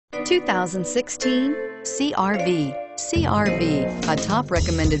2016 CR-V. CR-V, a top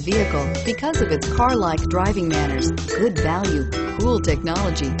recommended vehicle because of its car-like driving manners, good value, cool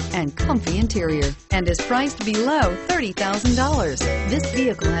technology, and comfy interior, and is priced below $30,000. This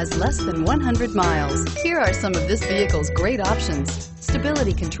vehicle has less than 100 miles. Here are some of this vehicle's great options: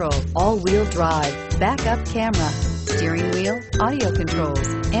 stability control, all-wheel drive, backup camera, steering wheel audio controls,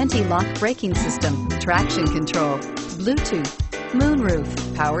 anti-lock braking system, traction control, Bluetooth, moonroof,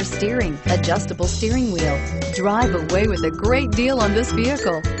 power steering, adjustable steering wheel. Drive away with a great deal on this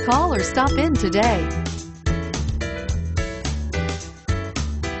vehicle. Call or stop in today.